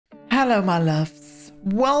Hello, my loves.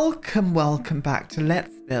 Welcome back to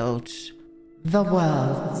Let's Build the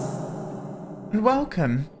World. And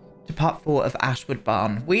welcome to part 4 of Ashwood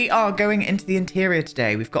Barn. We are going into the interior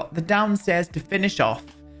today. We've got the downstairs to finish off.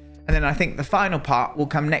 And then I think the final part will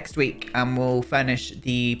come next week and we'll furnish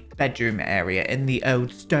the bedroom area in the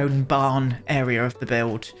old stone barn area of the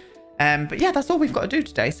build. But yeah, that's all we've got to do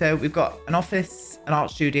today. So we've got an office, an art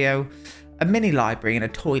studio, a mini library and a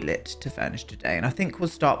toilet to furnish today. And I think we'll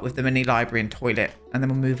start with the mini library and toilet and then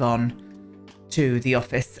we'll move on to the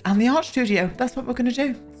office and the art studio. That's what we're going to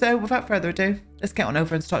do. So without further ado, let's get on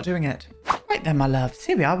over and start doing it. Right then, my loves,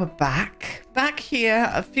 here we are. We're back here.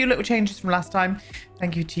 A few little changes from last time.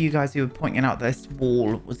 Thank you to you guys who were pointing out this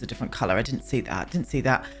wall was a different color. I didn't see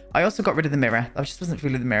that. I also got rid of the mirror. I just wasn't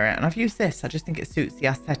feeling the mirror, and I've used this. I just think it suits the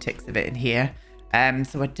aesthetics of it in here.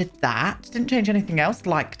 So I did that. Didn't change anything else.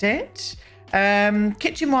 Liked it.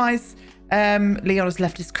 Kitchen wise, Leon has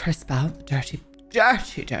left his crisp out. Dirty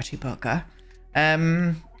bugger.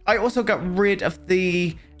 I also got rid of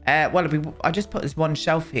the I just put this one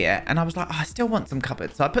shelf here and I was like, oh, I still want some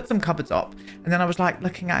cupboards. So I put some cupboards up and then I was like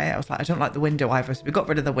looking at it. I was like, I don't like the window either. So we got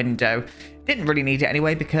rid of the window. Didn't really need it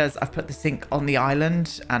anyway because I've put the sink on the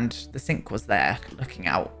island and the sink was there looking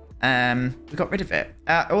out. We got rid of it.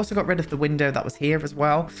 I also got rid of the window that was here as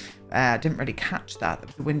well. Didn't really catch that. There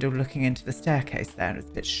was a window looking into the staircase there and it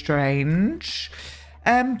was a bit strange.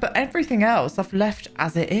 But everything else I've left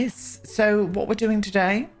as it is. So what we're doing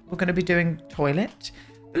today, we're going to be doing toilet,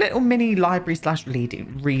 a little mini library slash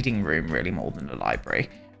reading room, really more than a library.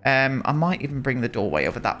 I might even bring the doorway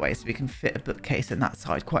over that way so we can fit a bookcase in that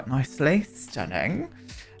side quite nicely. Stunning.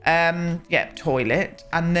 Yeah, toilet.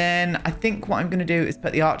 And then I think what I'm going to do is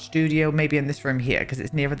put the art studio maybe in this room here because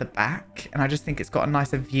it's nearer the back. And I just think it's got a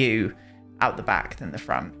nicer view out the back than the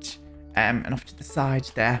front. And off to the side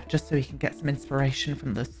there, just so we can get some inspiration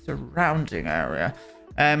from the surrounding area.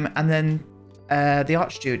 And then the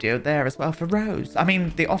art studio there as well for Rose. I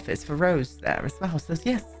mean, the office for Rose there as well. So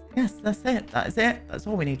yes, that's it. That is it. That's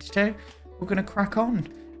all we need to do. We're going to crack on.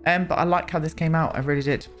 But I like how this came out. I really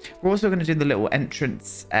did. We're also going to do the little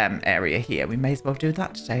entrance area here. We may as well do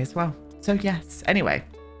that today as well. So yes. Anyway,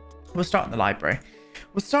 we'll start in the library.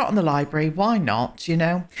 Why not? You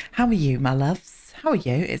know, how are you, my loves? How are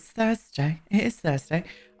you? It's Thursday. It is Thursday.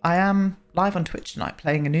 I am live on Twitch tonight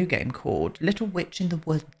playing a new game called Little Witch in the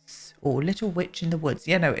Woods. Or Little Witch in the Woods.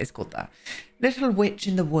 Yeah, no, it is called that. Little Witch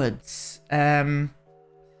in the Woods. I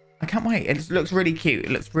can't wait. It looks really cute.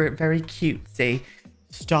 It looks very cutesy.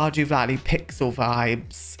 Stardew Valley pixel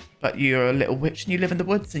vibes. But you're a little witch and you live in the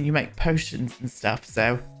woods and you make potions and stuff.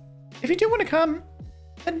 So if you do want to come,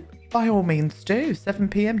 then by all means do. 7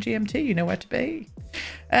 PM GMT, you know where to be.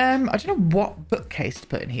 I don't know what bookcase to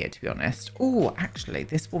put in here, to be honest. Oh, actually,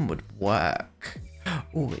 this one would work.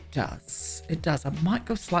 Oh, it does. It does. I might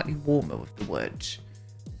go slightly warmer with the wood.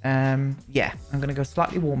 Yeah, I'm going to go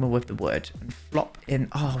slightly warmer with the wood and flop in.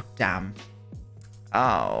 Oh, damn.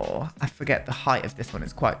 Oh, I forget the height of this one.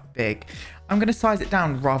 It's quite big. I'm going to size it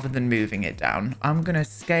down rather than moving it down. I'm going to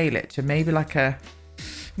scale it to maybe like a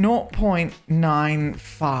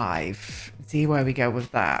 0.95. See where we go with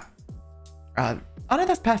that. Oh no,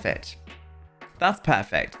 that's perfect. That's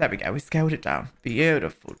perfect. There we go. We scaled it down.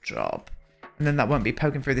 Beautiful job. And then that won't be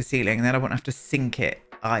poking through the ceiling. And then I won't have to sink it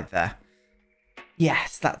either.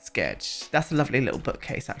 Yes, that's good. That's a lovely little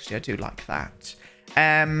bookcase, actually. I do like that.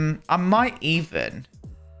 I might even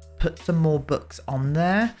put some more books on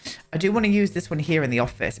there. I do want to use this one here in the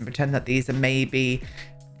office and pretend that these are maybe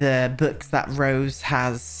the books that Rose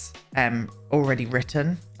has already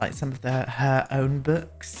written. Like some of her own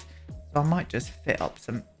books. So I might just fit up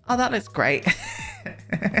some. Oh, that looks great.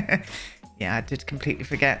 Yeah, I did completely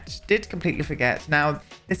forget. Now,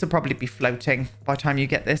 this will probably be floating by the time you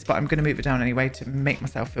get this, but I'm going to move it down anyway to make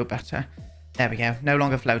myself feel better. There we go. No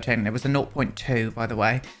longer floating. It was a 0.2, by the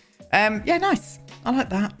way. Yeah, nice. I like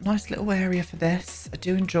that. Nice little area for this. I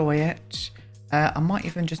do enjoy it. I might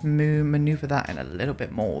even just maneuver that in a little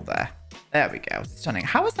bit more there. There we go. Stunning.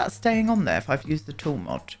 How is that staying on there if I've used the tool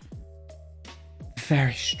mod?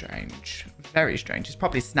 Very strange. Very strange. It's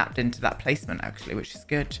probably snapped into that placement, actually, which is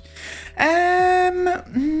good. I'm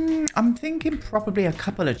thinking probably a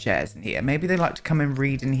couple of chairs in here. Maybe they like to come and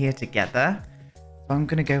read in here together. So I'm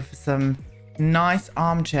going to go for some nice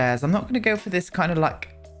armchairs. I'm not going to go for this kind of like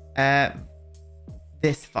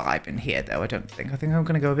this vibe in here, though, I don't think. I think I'm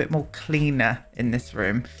going to go a bit more cleaner in this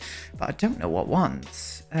room. But I don't know what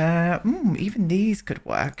ones. Even these could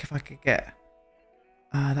work if I could get...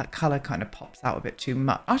 that colour kind of pops out a bit too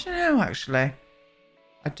much. I don't know, actually.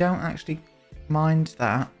 I don't actually mind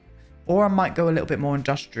that. Or I might go a little bit more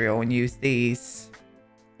industrial and use these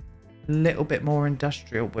a little bit more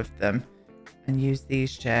industrial with them and use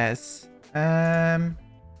these chairs. I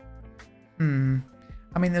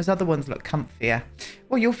mean, those other ones look comfier.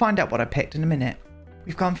 Well, you'll find out what I picked in a minute.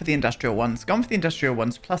 We've gone for the industrial ones. Gone for the industrial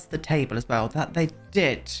ones, plus the table as well. That they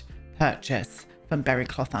did purchase from Berry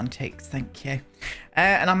Cloth Antiques. Thank you.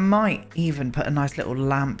 And I might even put a nice little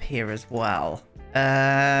lamp here as well.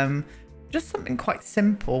 Just something quite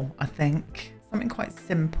simple, I think. Something quite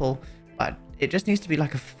simple. But it just needs to be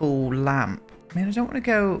like a full lamp. I mean, I don't want to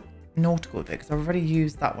go nautical with it because I've already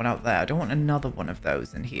used that one out there. I don't want another one of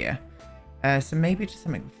those in here. So maybe just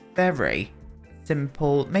something very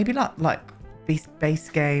simple. Maybe like base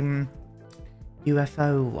game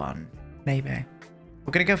UFO one. Maybe.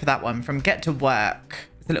 We're going to go for that one. From Get to Work.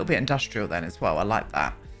 It's a little bit industrial then as well. I like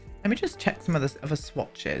that. Let me just check some of the other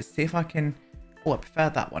swatches. See if I can... Oh, I prefer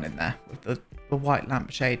that one in there with the white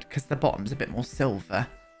lampshade because the bottom's a bit more silver.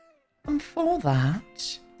 I'm for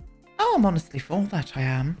that. Oh, I'm honestly for that, I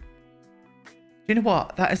am. Do you know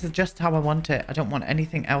what? That is just how I want it. I don't want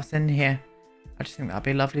anything else in here. I just think that'd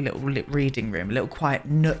be a lovely little reading room, a little quiet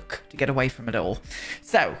nook to get away from it all.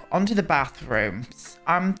 So, onto the bathrooms.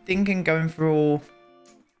 I'm thinking going for all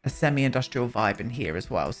a semi-industrial vibe in here as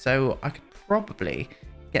well. So, I could probably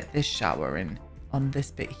get this shower in on this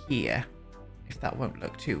bit here, if that won't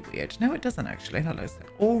look too weird. No, it doesn't actually. That looks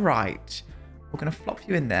all right. We're going to flop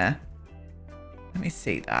you in there. Let me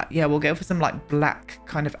see that. Yeah, we'll go for some like black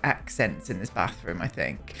kind of accents in this bathroom, I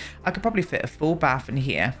think. I could probably fit a full bath in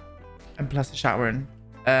here. And plus a shower and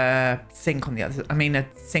sink on the other... I mean, a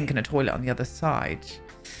sink and a toilet on the other side. So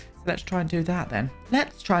let's try and do that then.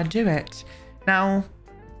 Let's try and do it. Now,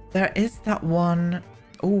 there is that one...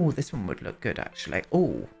 Oh, this one would look good, actually.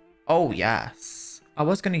 Oh, yes. I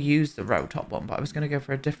was going to use the row top one, but I was going to go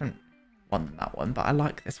for a different one than that one. But I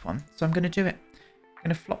like this one. So I'm going to do it. I'm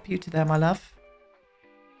going to flop you to there, my love.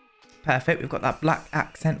 Perfect. We've got that black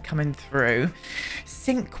accent coming through.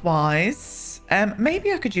 Sink-wise...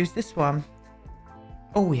 maybe I could use this one.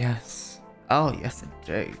 Oh, yes. Oh, yes,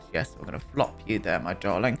 indeed. Yes, we're going to flop you there, my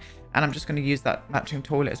darling. And I'm just going to use that matching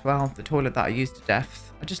toilet as well. The toilet that I used to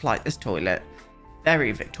death. I just like this toilet.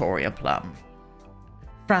 Very Victoria Plum.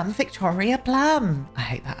 From Victoria Plum. I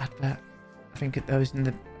hate that advert. I think those in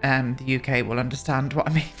the UK will understand what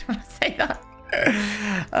I mean when I say that.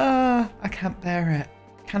 I can't bear it.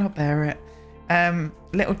 Cannot bear it.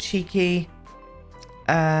 Little cheeky...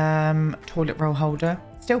 toilet roll holder.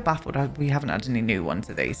 Still baffled we haven't had any new ones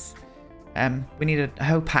of these. We need a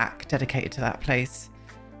whole pack dedicated to that place.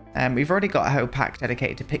 We've already got a whole pack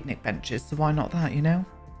dedicated to picnic benches, so why not that, you know?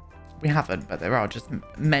 We haven't, but there are just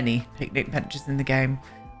many picnic benches in the game.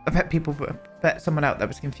 I bet someone out there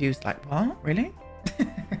was confused, like, what? Really?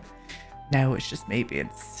 No, it's just me being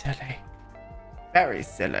silly. Very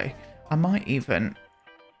silly. I might even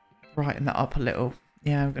brighten that up a little.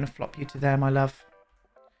 Yeah, I'm going to flop you to there, my love.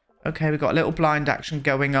 Okay, we've got a little blind action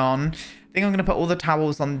going on. I think I'm going to put all the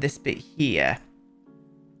towels on this bit here.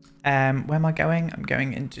 Where am I going? I'm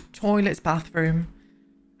going into toilets, bathroom,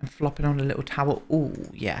 and flopping on a little towel. Oh,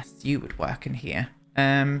 yes, you would work in here.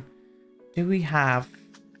 Do we have...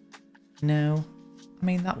 No. I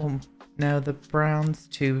mean, that one... No, the brown's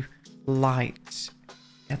too light.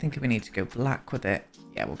 I think we need to go black with it.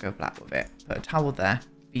 Yeah, we'll go black with it. Put a towel there.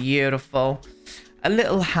 Beautiful. A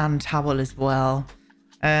little hand towel as well.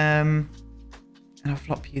 And I'll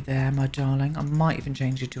flop you there, my darling. I might even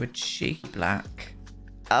change you to a cheeky black.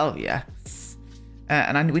 Oh, yes.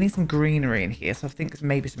 And we need some greenery in here. So I think there's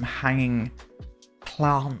maybe some hanging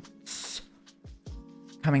plants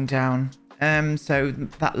coming down. So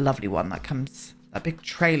that lovely one that comes... That big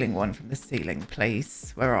trailing one from the ceiling,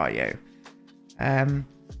 please. Where are you?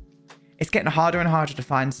 It's getting harder and harder to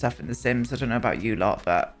find stuff in The Sims. I don't know about you lot,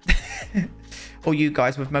 but... or you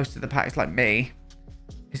guys with most of the packs like me.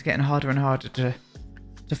 It's getting harder and harder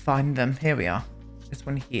to find them. Here we are. This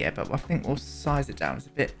one here, but I think we'll size it down.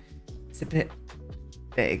 It's a bit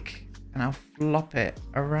big. And I'll flop it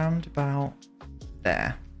around about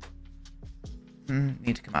there.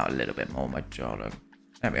 Need to come out a little bit more, my darling.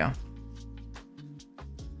 There we are.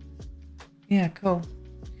 Yeah, cool.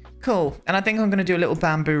 Cool. And I think I'm going to do a little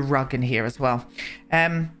bamboo rug in here as well.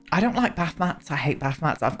 I don't like bath mats. I hate bath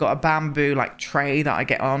mats. I've got a bamboo like tray that I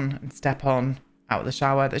get on and step on out of the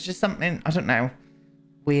shower. There's just something, I don't know,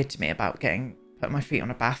 weird to me about putting my feet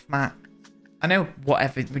on a bath mat. I know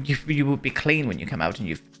whatever, you would be clean when you come out and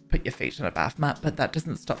you've put your feet on a bath mat, but that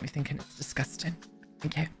doesn't stop me thinking it's disgusting.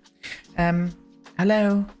 Thank you.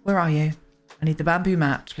 Hello, where are you? I need the bamboo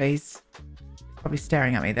mat, please. Probably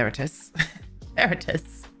staring at me. There it is. There it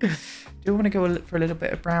is. Do we want to go for a little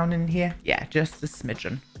bit of brown in here? Yeah, just a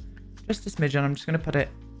smidgen. Just a smidgen. I'm just going to put it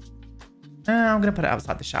I'm going to put it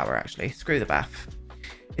outside the shower, actually. Screw the bath.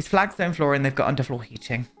 It's flagstone flooring. They've got underfloor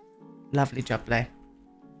heating. Lovely jubbly.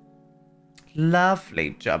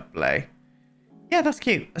 Lovely jubbly. Yeah, that's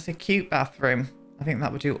cute. That's a cute bathroom. I think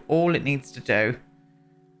that would do all it needs to do.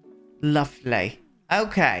 Lovely.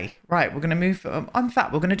 Okay. Right, we're going to move... in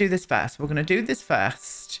fact, we're going to do this first. We're going to do this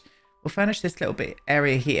first. We'll furnish this little bit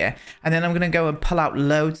area here. And then I'm going to go and pull out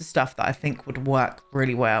loads of stuff that I think would work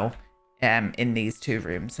really well in these two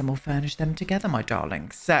rooms. And we'll furnish them together, my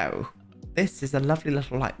darling. So, this is a lovely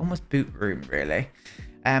little, like, almost boot room, really.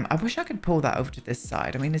 I wish I could pull that over to this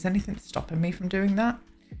side. I mean, is anything stopping me from doing that?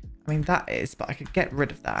 I mean, that is, but I could get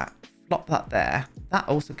rid of that. Flop that there. That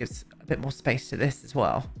also gives a bit more space to this as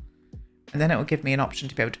well. And then it will give me an option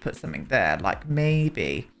to be able to put something there, like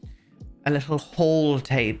maybe a little hall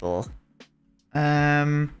table.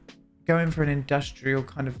 Going for an industrial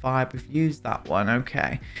kind of vibe. We've used that one.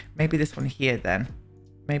 Okay. Maybe this one here then.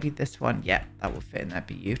 Maybe this one. Yeah, that will fit in there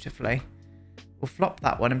beautifully. We'll flop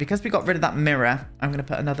that one. And because we got rid of that mirror, I'm going to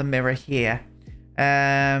put another mirror here.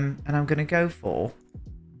 And I'm going to go for...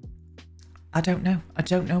 I don't know. I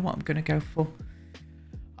don't know what I'm going to go for.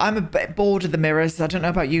 I'm a bit bored of the mirrors. I don't know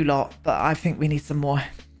about you lot, but I think we need some more.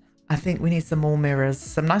 I think we need some more mirrors.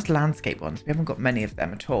 Some nice landscape ones. We haven't got many of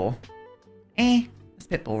them at all. That's a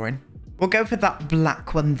bit boring. We'll go for that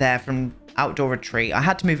black one there from Outdoor Retreat. I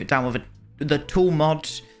had to move it down with the tool mod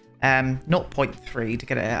 0.3 to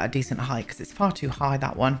get it at a decent height because it's far too high,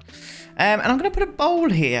 that one. And I'm going to put a bowl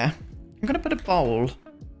here. I'm going to put a bowl.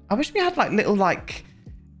 I wish we had like little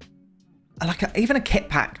even a kit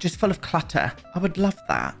pack just full of clutter. I would love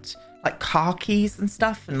that. Like car keys and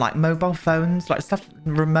stuff and like mobile phones, like stuff,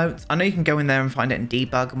 remotes. I know you can go in there and find it and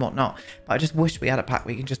debug and whatnot, but I just wish we had a pack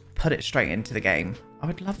where you can just put it straight into the game. I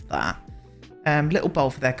would love that. Little bowl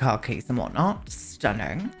for their car keys and whatnot.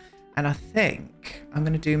 Stunning. And I think I'm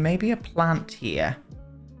going to do maybe a plant here.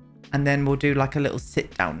 And then we'll do like a little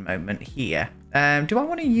sit down moment here. Do I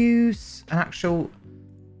want to use an actual...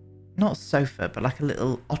 not a sofa, but like a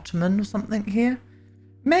little ottoman or something here?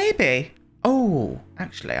 Maybe. Oh,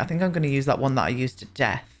 actually, I think I'm going to use that one that I used to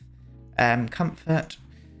death. Comfort.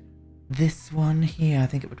 This one here, I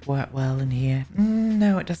think it would work well in here.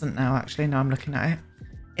 No, it doesn't now, actually. Now I'm looking at it.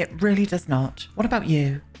 It really does not. What about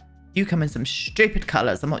you? You come in some stupid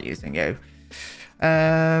colours. I'm not using you.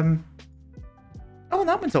 Oh,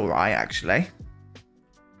 that one's all right, actually.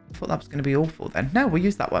 I thought that was going to be awful then. No, we'll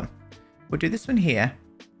use that one. We'll do this one here.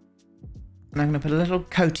 And I'm going to put a little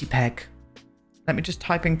coaty peg. Let me just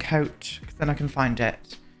type in coat, because then I can find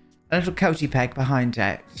it. A little coaty peg behind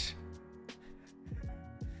it.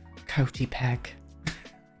 Coaty peg.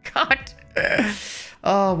 God.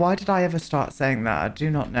 Oh, why did I ever start saying that? I do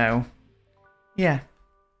not know. Yeah.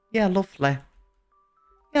 Yeah, lovely.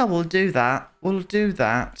 Yeah, we'll do that. We'll do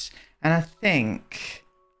that. And I think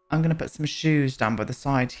I'm going to put some shoes down by the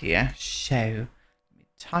side here. Shoe. Let me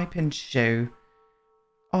type in shoe.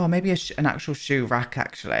 Oh, maybe an actual shoe rack,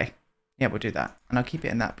 actually. Yeah, we'll do that. And I'll keep it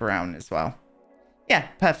in that brown as well. Yeah,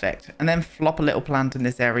 perfect. And then flop a little plant in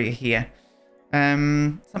this area here.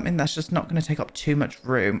 Something that's just not going to take up too much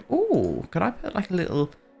room. Ooh, could I put like a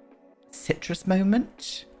little citrus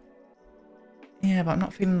moment? Yeah, but I'm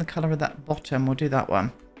not feeling the colour of that bottom. We'll do that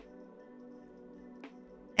one.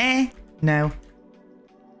 No.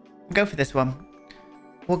 We'll go for this one.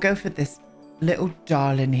 We'll go for this little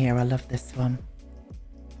darling here. I love this one.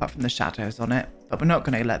 Apart from the shadows on it. But we're not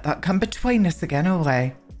going to let that come between us again, are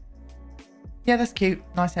we? Yeah, that's cute.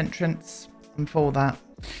 Nice entrance. I'm for that.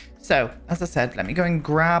 So, as I said, let me go and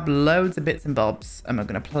grab loads of bits and bobs. And we're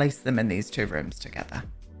going to place them in these two rooms together.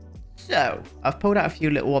 So, I've pulled out a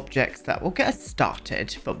few little objects that will get us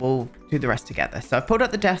started. But we'll do the rest together. So, I've pulled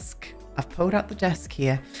out the desk. I've pulled out the desk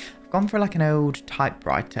here. I've gone for like an old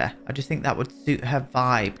typewriter. I just think that would suit her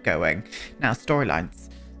vibe going. Now, storylines.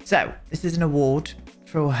 So, this is an award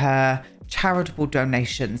for her charitable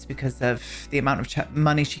donations because of the amount of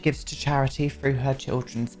money she gives to charity through her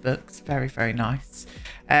children's books. Very, very nice.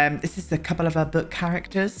 This is a couple of her book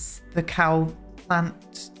characters. The cow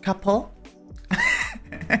plant couple.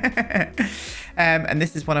 And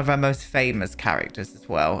this is one of her most famous characters as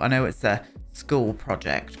well. I know it's a school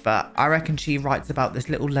project, but I reckon she writes about this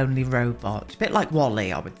little lonely robot. A bit like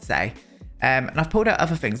Wally, I would say. And I've pulled out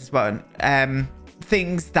other things as well.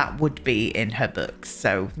 Things that would be in her books.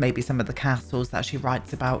 So maybe some of the castles that she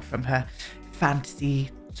writes about from her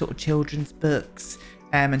fantasy sort of children's books.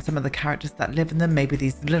 And some of the characters that live in them. Maybe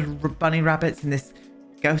these little bunny rabbits and this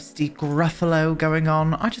ghosty Gruffalo going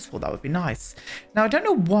on. I just thought that would be nice. Now, I don't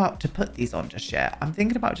know what to put these on just yet. I'm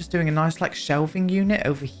thinking about just doing a nice like shelving unit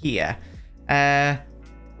over here. And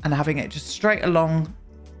having it just straight along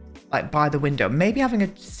like by the window. Maybe having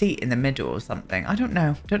a seat in the middle or something. I don't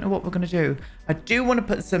know. Don't know what we're going to do. I do want to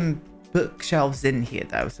put some bookshelves in here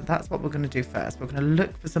though. So that's what we're going to do first. We're going to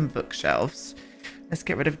look for some bookshelves. Let's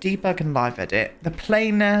get rid of debug and live edit. The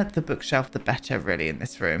plainer the bookshelf, the better really in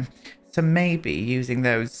this room. So maybe using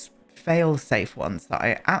those fail-safe ones that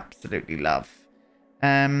I absolutely love.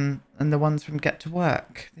 And the ones from Get to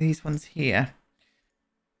Work. These ones here.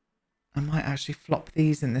 I might actually flop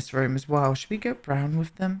these in this room as well. Should we go brown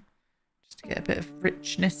with them? Just to get a bit of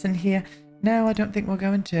richness in here. No, I don't think we're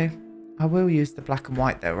going to. I will use the black and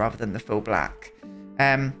white though, rather than the full black.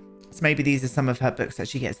 So maybe these are some of her books that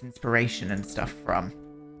she gets inspiration and stuff from.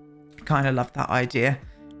 Kind of love that idea.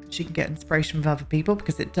 She can get inspiration from other people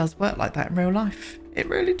because it does work like that in real life. It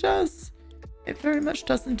really does. It very much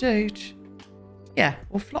does indeed. Yeah,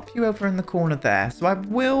 we'll flop you over in the corner there. So I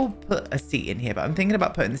will put a seat in here, but I'm thinking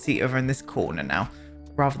about putting the seat over in this corner now.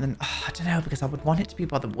 Rather than, oh, I don't know, because I would want it to be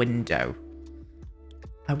by the window.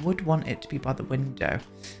 I would want it to be by the window.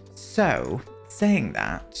 So, saying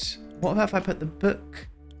that, what about if I put the book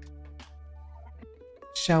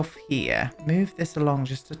shelf here, move this along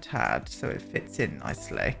just a tad so it fits in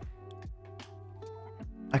nicely.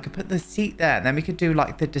 I could put the seat there and then we could do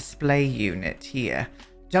like the display unit here.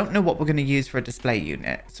 Don't know what we're going to use for a display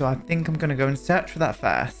unit, so I think I'm going to go and search for that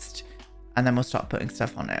first and then we'll start putting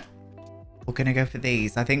stuff on it. We're going to go for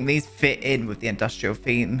these. I think these fit in with the industrial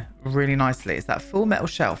theme really nicely. It's that full metal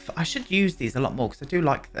shelf. I should use these a lot more because I do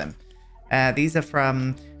like them. These are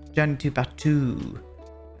from Journey to Batu.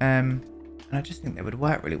 And I just think they would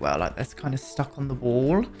work really well. Like this kind of stuck on the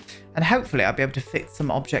wall. And hopefully I'll be able to fit some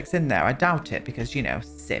objects in there. I doubt it because, you know,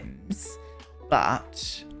 Sims.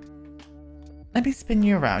 But let me spin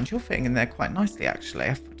you around. You're fitting in there quite nicely, actually.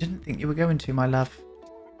 I didn't think you were going to, my love.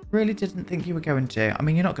 Really didn't think you were going to. I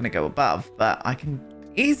mean, you're not going to go above, but I can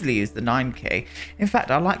easily use the 9 key. In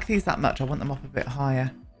fact, I like these that much. I want them up a bit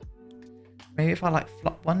higher. Maybe if I like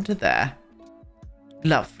flop one to there.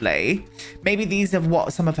 Lovely. Maybe these are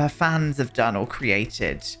what some of her fans have done or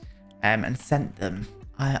created and sent them.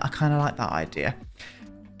 I kind of like that idea.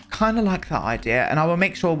 Kind of like that idea. And I will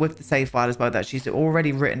make sure with the save file as well that she's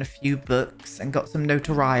already written a few books and got some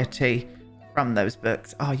notoriety from those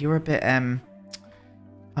books. Oh, you're a bit...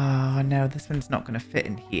 Oh, no, this one's not going to fit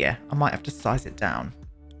in here. I might have to size it down.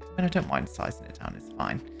 I mean, I don't mind sizing it down. It's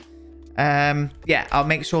fine. Yeah, I'll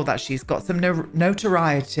make sure that she's got some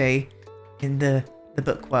notoriety in the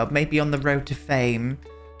book world. Maybe on the road to fame.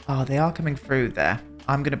 Oh, they are coming through there.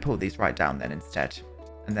 I'm going to pull these right down then instead.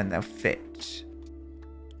 And then they'll fit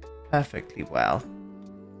perfectly well.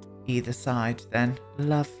 Either side then.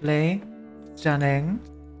 Lovely. Stunning.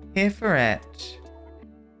 Here for it.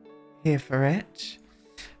 Here for it.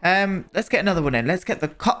 Let's get another one in. Let's get the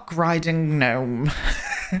cock riding gnome.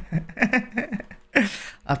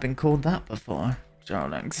 I've been called that before,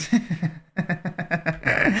 darlings.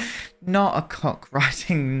 Not a cock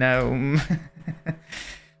riding gnome.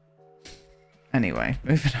 Anyway,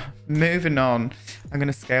 moving on. I'm going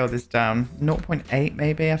to scale this down. 0.8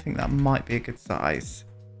 maybe. I think that might be a good size.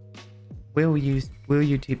 Will you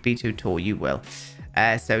be too tall? You will.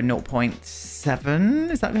 So 0.7.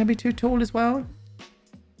 Is that going to be too tall as well?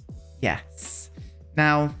 Yes.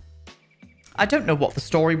 Now, I don't know what the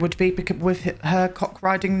story would be with her cock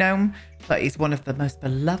riding gnome, but he's one of the most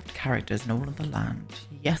beloved characters in all of the land.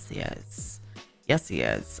 Yes, he is. Yes, he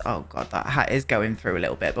is. Oh, God, that hat is going through a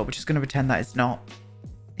little bit, but we're just going to pretend that it's not.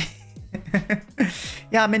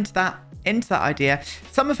 Yeah, I'm into that idea.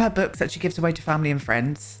 Some of her books that she gives away to family and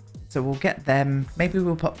friends, so we'll get them. Maybe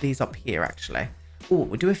we'll pop these up here, actually. Oh,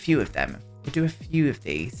 we'll do a few of them. We'll do a few of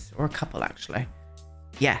these, or a couple, actually.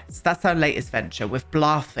 Yes, that's our latest venture with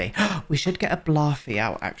Blarthy. We should get a Blarthy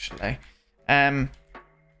out, actually. How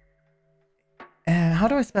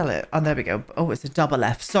do I spell it? Oh, there we go. Oh, it's a double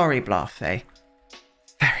F. Sorry, Blarthy.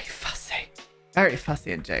 Very fussy. Very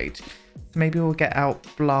fussy indeed. So maybe we'll get out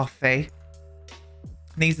Blarthy.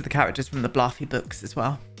 These are the characters from the Blarthy books as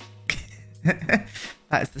well.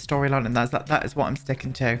 That is the storyline, and that is what I'm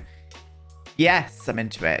sticking to. Yes, I'm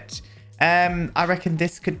into it. I reckon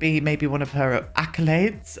this could be maybe one of her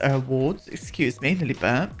accolades, awards. Excuse me, nearly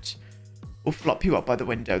burped. We'll flop you up by the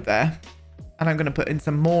window there. And I'm going to put in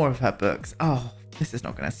some more of her books. Oh, this is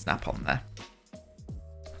not going to snap on there.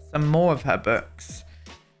 Some more of her books.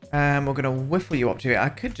 We're going to whiffle you up to it. I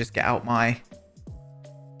could just get out my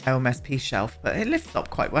OMSP shelf, but it lifts up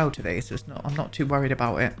quite well today, so it's not, I'm not too worried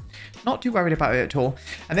about it. Not too worried about it at all.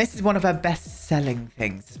 And this is one of her best-selling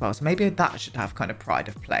things as well, so maybe that should have kind of pride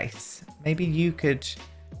of place. Maybe you could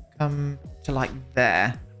come to like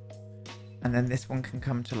there, and then this one can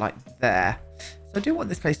come to like there. So I do want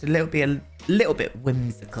this place to be a little bit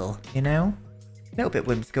whimsical, you know? A little bit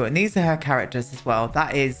whimsical. And these are her characters as well.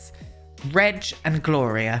 That is Reg and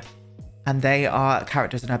Gloria. And they are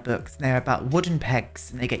characters in her books. And they're about wooden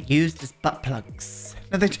pegs. And they get used as butt plugs.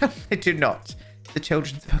 No, they don't. They do not. The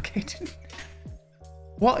children's book.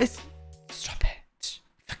 What is... Stop it.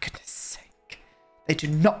 For goodness sake. They do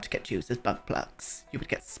not get used as butt plugs. You would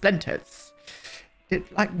get splinters.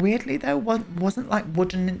 Like, weirdly, though, wasn't like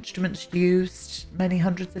wooden instruments used many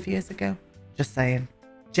hundreds of years ago? Just saying.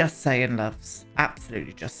 Just saying, loves.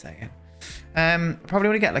 Absolutely just saying. Probably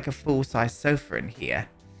want to get like a full-size sofa in here.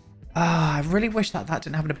 Ah, I really wish that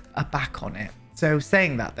didn't have a back on it. So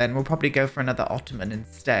saying that, then we'll probably go for another ottoman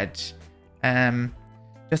instead.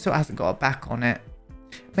 Just so it hasn't got a back on it.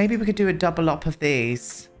 Maybe we could do a double up of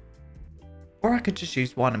these. Or I could just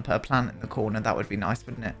use one and put a plant in the corner. That would be nice,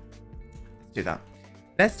 wouldn't it? Let's do that.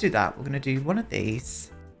 Let's do that. We're going to do one of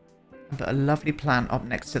these. And put a lovely plant up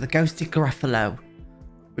next to the ghosty Gruffalo.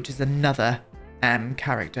 Which is another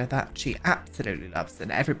character that she absolutely loves.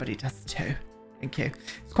 And everybody does too. Thank you.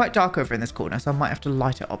 It's quite dark over in this corner, so I might have to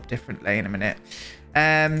light it up differently in a minute.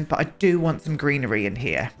 But I do want some greenery in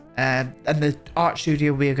here. And the art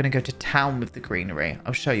studio, we are going to go to town with the greenery.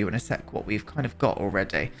 I'll show you in a sec what we've kind of got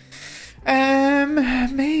already.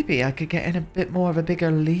 Maybe I could get in a bit more of a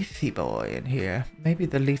bigger leafy boy in here. Maybe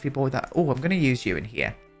the leafy boy that... Oh, I'm going to use you in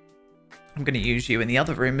here. I'm going to use you in the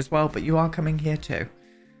other room as well, but you are coming here too.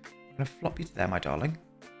 I'm going to flop you to there, my darling.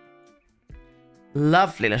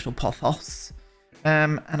 Lovely little pothos.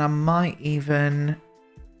 And I might even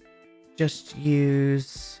just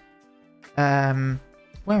use... where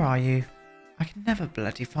are you? I can never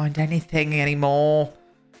bloody find anything anymore.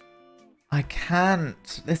 I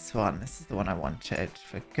can't. This one. This is the one I wanted.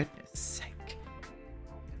 For goodness sake.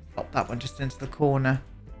 Flop that one just into the corner.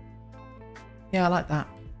 Yeah, I like that.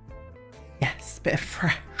 Yes, bit of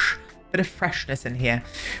fresh. Bit of freshness in here.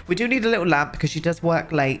 We do need a little lamp because she does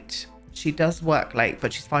work late. She does work late,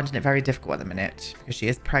 but she's finding it very difficult at the minute because she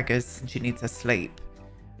is preggers and she needs her sleep.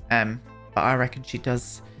 But I reckon she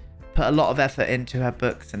does put a lot of effort into her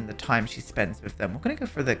books and the time she spends with them. We're going to go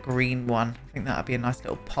for the green one. I think that would be a nice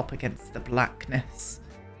little pop against the blackness.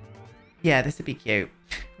 Yeah, this would be cute.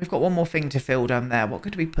 We've got one more thing to fill down there. What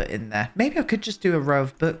could we put in there? Maybe I could just do a row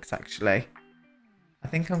of books, actually. I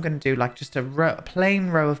think I'm going to do like just a plain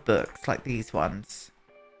row of books like these ones.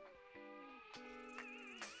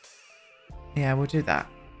 Yeah, we'll do that.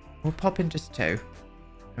 We'll pop in just two.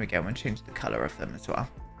 There we go. We'll change the colour of them as well.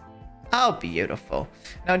 Oh, beautiful.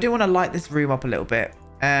 Now, I do want to light this room up a little bit.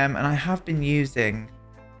 And I have been using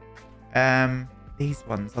these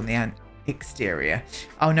ones on the exterior.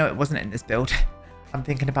 Oh, no, it wasn't in this build. I'm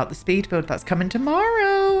thinking about the speed build that's coming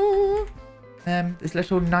tomorrow. This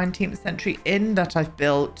little 19th century inn that I've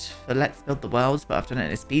built for Let's Build the Worlds, but I've done it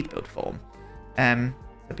in a speed build form. So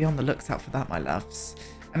be on the looks out for that, my loves.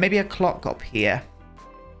 And maybe a clock up here.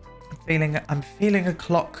 I'm feeling a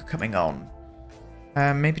clock coming on.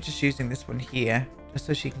 Maybe just using this one here, just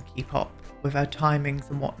so she can keep up with her timings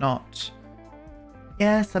and whatnot.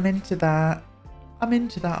 Yes, I'm into that. I'm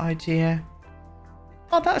into that idea.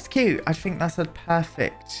 Oh, that's cute. I think that's a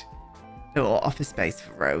perfect little office space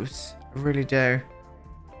for Rose. I really do.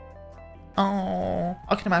 Oh,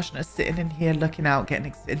 I can imagine her sitting in here looking out,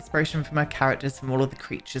 getting inspiration from her characters, from all of the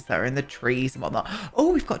creatures that are in the trees and whatnot.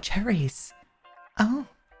 Oh, we've got cherries. Oh,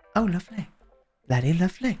 lovely. Bloody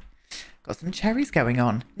lovely. Got some cherries going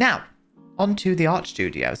on. Now, on to the art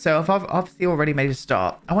studio. So I've obviously already made a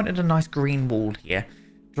start. I wanted a nice green wall here.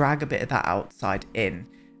 Drag a bit of that outside in.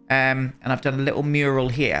 And I've done a little mural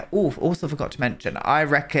here. Oh, also forgot to mention, I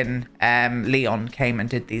reckon Leon came and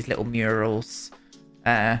did these little murals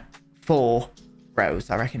for Rose.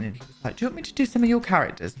 I reckon, and he was like, do you want me to do some of your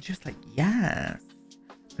characters? And she was like, yes.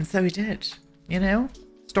 And so he did. You know?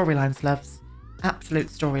 Storylines, loves. Absolute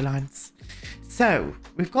storylines. So,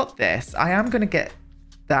 we've got this. I am going to get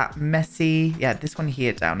that messy... Yeah, this one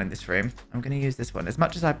here down in this room. I'm going to use this one. As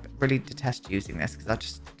much as I really detest using this, because I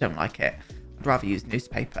just don't like it. I'd rather use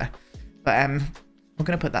newspaper. But I'm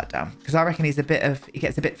going to put that down. Because I reckon he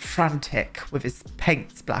gets a bit frantic with his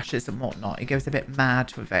paint splashes and whatnot. He goes a bit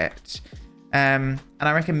mad with it. And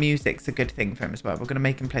I reckon music's a good thing for him as well. We're going to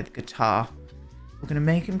make him play the guitar. We're going to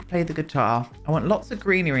make him play the guitar. I want lots of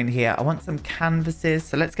greenery in here. I want some canvases.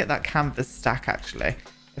 So let's get that canvas stack, actually.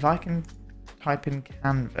 If I can type in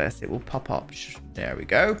canvas, it will pop up. There we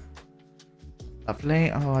go.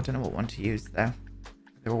 Lovely. Oh, I don't know what one to use there.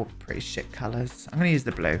 They're all pretty shit colours. I'm going to use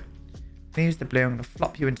the blue. I'm going to use the blue. I'm going to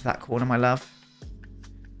flop you into that corner, my love.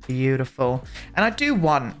 Beautiful. And I do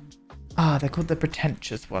want... Ah, they're called the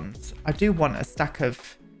pretentious ones. I do want a stack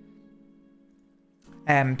of...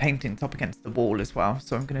 paintings up against the wall as well.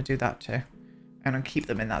 So I'm going to do that too. And I'll keep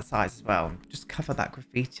them in that size as well. Just cover that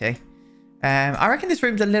graffiti. I reckon this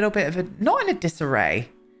room's a little bit of a, not in a disarray,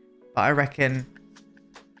 but I reckon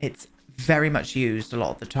it's very much used a lot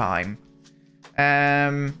of the time.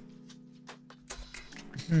 I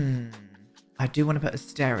do want to put a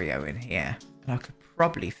stereo in here. And I could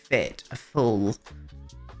probably fit a full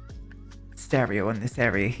stereo in this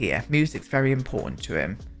area here. Music's very important to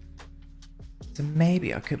him. So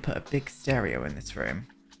maybe I could put a big stereo in this room.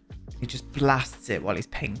 He just blasts it while he's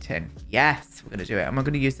painting. Yes, we're going to do it. And we're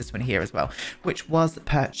going to use this one here as well, which was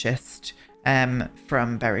purchased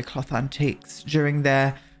from Berry Cloth Antiques during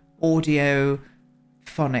their audio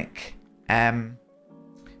phonic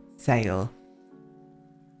sale.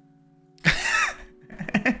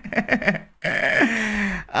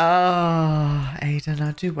 Oh, Aiden,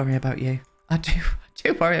 I do worry about you. I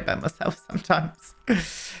do worry about myself sometimes.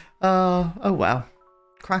 Oh well.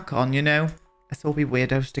 Crack on, you know. Let's all be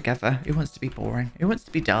weirdos together. Who wants to be boring? Who wants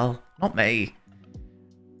to be dull? Not me.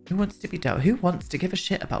 Who wants to be dull? Who wants to give a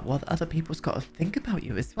shit about what other people's got to think about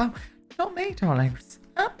you as well? Not me, darlings.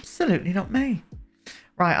 Absolutely not me.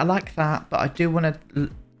 Right, I like that, but I do want to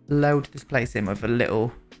load this place in with a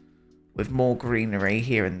little, with more greenery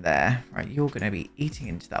here and there. Right, you're going to be eating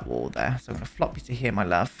into that wall there. So I'm going to flop you to here, my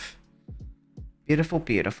love. Beautiful,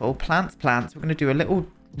 beautiful. Plants, plants. We're going to do a little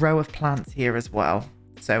row of plants here as well.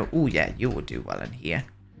 So, oh yeah, you will do well in here.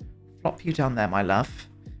 Flop you down there, my love.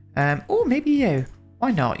 Oh, maybe you.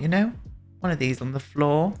 Why not, you know? One of these on the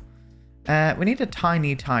floor. We need a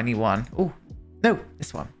tiny, tiny one. Oh, no,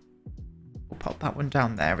 this one. We'll pop that one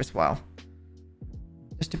down there as well.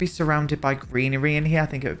 Just to be surrounded by greenery in here, I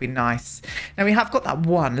think it would be nice. Now, we have got that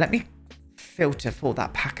one. Let me filter for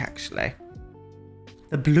that pack, actually.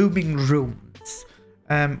 The Blooming Rooms.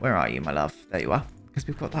 Where are you, my love? There you are. Because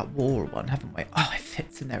we've got that wall one, haven't we? Oh, it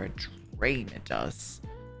fits in there a dream, it does.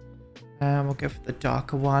 We'll go for the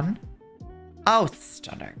darker one. Oh,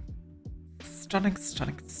 stunning. Stunning,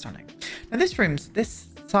 stunning, stunning. Now, this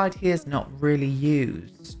side here is not really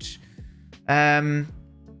used.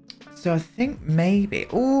 So I think maybe...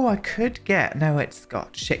 Oh, I could get... No, it's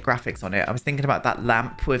got shit graphics on it. I was thinking about that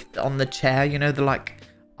lamp with on the chair, you know, the, like,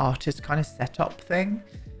 artist kind of setup thing.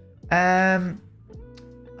 I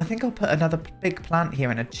think I'll put another big plant here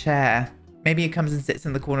in a chair. Maybe he comes and sits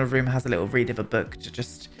in the corner of the room, has a little read of a book to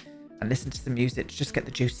just... and listen to some music to just get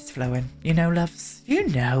the juices flowing. You know, loves? You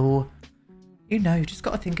know. You know, you just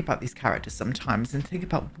got to think about these characters sometimes and think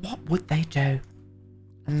about what would they do?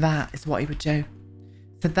 And that is what he would do.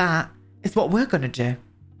 So that is what we're going to do.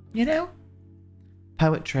 You know?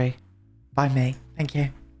 Poetry by me. Thank you.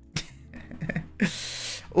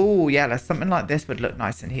 Oh, yeah, something like this would look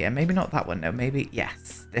nice in here. Maybe not that one, though. Maybe,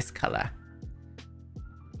 yes, this colour.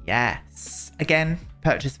 Yes. Again,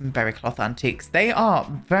 purchased from Berry Cloth Antiques. They are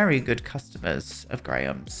very good customers of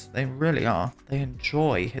Graham's. They really are. They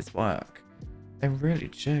enjoy his work. They really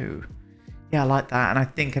do. Yeah, I like that. And I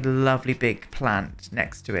think a lovely big plant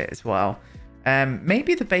next to it as well.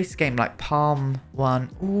 Maybe the base game, like palm one.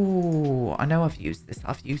 Ooh, I know I've used this.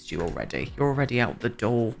 I've used you already. You're already out the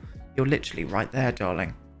door. You're literally right there, darling.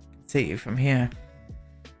 I can see you from here.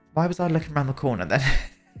 Why was I looking around the corner then?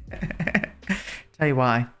 Tell you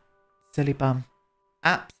why. Silly bum.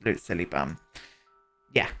 Absolute silly bum.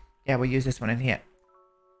 Yeah. Yeah, we'll use this one in here.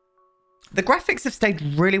 The graphics have stayed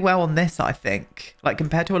really well on this, I think. Like,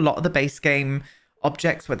 compared to a lot of the base game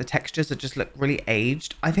objects where the textures are just look really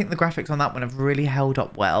aged. I think the graphics on that one have really held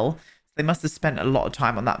up well. They must have spent a lot of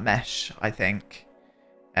time on that mesh, I think.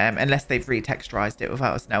 Unless they've retexturized it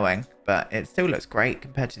without us knowing. But it still looks great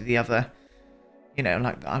compared to the other, you know,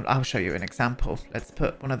 like, I'll show you an example. Let's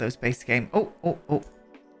put one of those base game,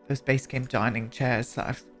 those base game dining chairs that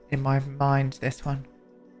I've in my mind, this one.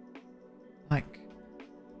 Like,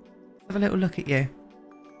 let's have a little look at you.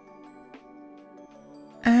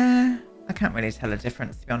 I can't really tell a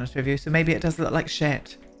difference, to be honest with you. So maybe it does look like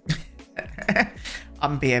shit.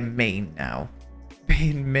 I'm being mean now.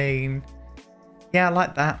 Being mean. Yeah, I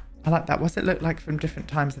like that. I like that. What's it look like from different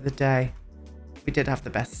times of the day? We did have the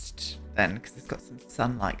best then because it's got some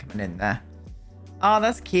sunlight coming in there. Oh,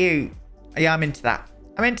 that's cute. Yeah, I'm into that.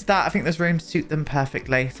 I'm into that. I think those rooms suit them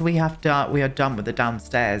perfectly. So we are done with the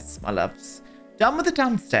downstairs, my loves. Done with the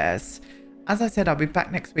downstairs. As I said, I'll be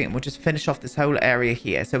back next week and we'll just finish off this whole area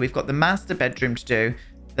here. So we've got the master bedroom to do,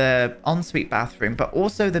 the ensuite bathroom, but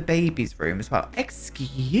also the baby's room as well.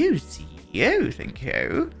 Excuse you, thank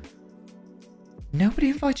you. Nobody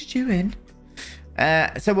invited you in.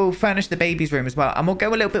 So we'll furnish the baby's room as well. And we'll go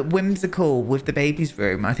a little bit whimsical with the baby's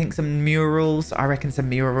room. I think some murals. I reckon some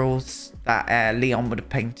murals that Leon would have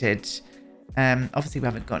painted Obviously we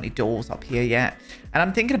haven't got any doors up here yet. And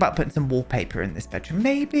I'm thinking about putting some wallpaper in this bedroom.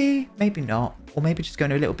 Maybe, maybe not. Or maybe just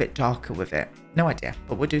going a little bit darker with it. No idea,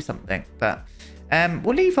 but we'll do something. But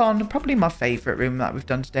we'll leave on probably my favourite room that we've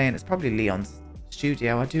done today. And it's probably Leon's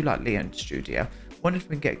studio. I do like Leon's studio. Wonder if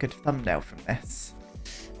we can get a good thumbnail from this.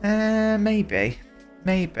 Maybe.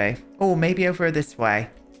 Maybe. Oh, maybe over this way.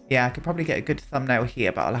 Yeah, I could probably get a good thumbnail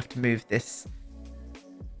here, but I'll have to move this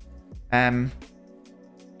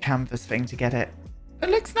canvas thing to get it. It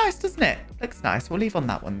looks nice, doesn't it? Looks nice. We'll leave on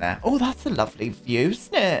that one there. Oh, that's a lovely view,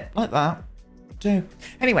 isn't it? Like that. Do.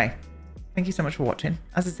 Anyway, thank you so much for watching.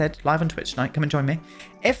 As I said, live on Twitch tonight. Come and join me.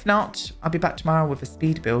 If not, I'll be back tomorrow with a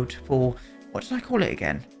speed build for... What did I call it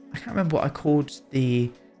again? I can't remember what I called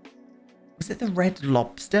the... Was it the Red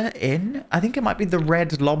Lobster Inn? I think it might be the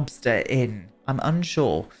Red Lobster Inn. I'm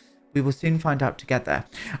unsure. We will soon find out together.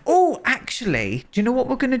 Oh, actually, do you know what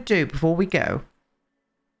we're going to do before we go?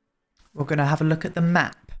 We're going to have a look at the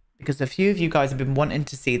map. Because a few of you guys have been wanting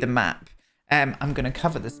to see the map. I'm going to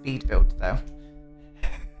cover the speed build, though.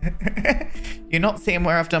 You're not seeing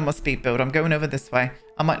where I've done my speed build. I'm going over this way.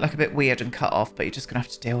 I might look a bit weird and cut off, but you're just going to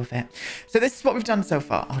have to deal with it. So this is what we've done so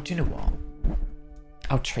far. Oh, do you know what?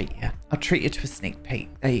 I'll treat you. I'll treat you to a sneak peek.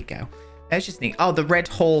 There you go. There's your sneak. Oh, the Red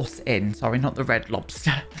Horse Inn. Sorry, not the Red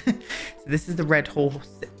Lobster. So this is the Red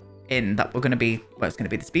Horse Inn that we're going to be... Well, it's going to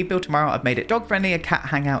be the speed build tomorrow. I've made it dog friendly, a cat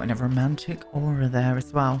hangout, and a romantic aura there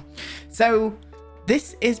as well. So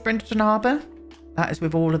this is Brindleton Harbour. That is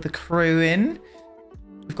with all of the crew in.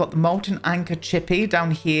 We've got the Molten Anchor Chippy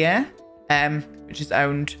down here, which is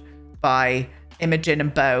owned by Imogen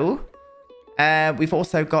and Beau. We've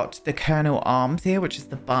also got the Colonel Arms here, which is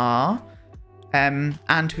the bar.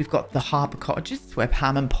 And we've got the Harbour Cottages, where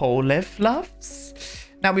Pam and Paul live, loves.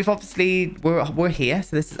 Now, we've obviously, we're here,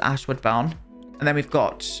 so this is Ashwood Barn. And then we've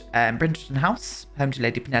got Brindleton House, home to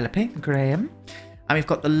Lady Penelope and Graham. And we've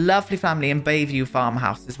got the lovely family in Bayview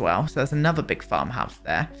Farmhouse as well. So there's another big farmhouse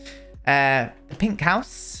there. The Pink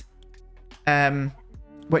House,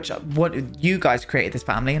 what you guys created this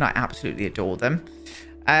family, and I absolutely adore them.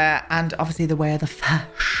 And obviously the Way of the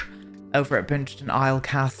Fish over at Brindleton Isle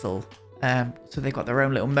Castle. So they've got their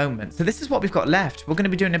own little moment. So this is what we've got left. We're going to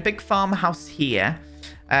be doing a big farmhouse here.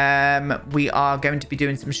 We are going to be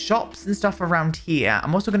doing some shops and stuff around here.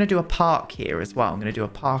 I'm also going to do a park here as well. I'm going to do a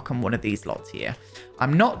park on one of these lots here.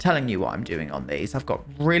 I'm not telling you what I'm doing on these. I've got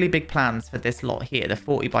really big plans for this lot here, the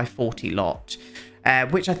 40 by 40 lot,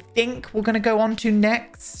 which I think we're going to go on to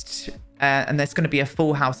next. And there's going to be a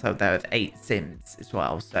full household there of 8 Sims as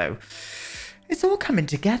well. So it's all coming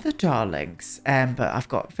together, darlings. But I've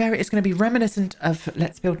got it's going to be reminiscent of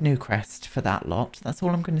Let's Build Newcrest for that lot. That's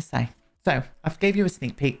all I'm going to say. So I've gave you a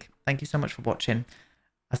sneak peek. Thank you so much for watching.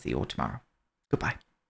 I'll see you all tomorrow. Goodbye.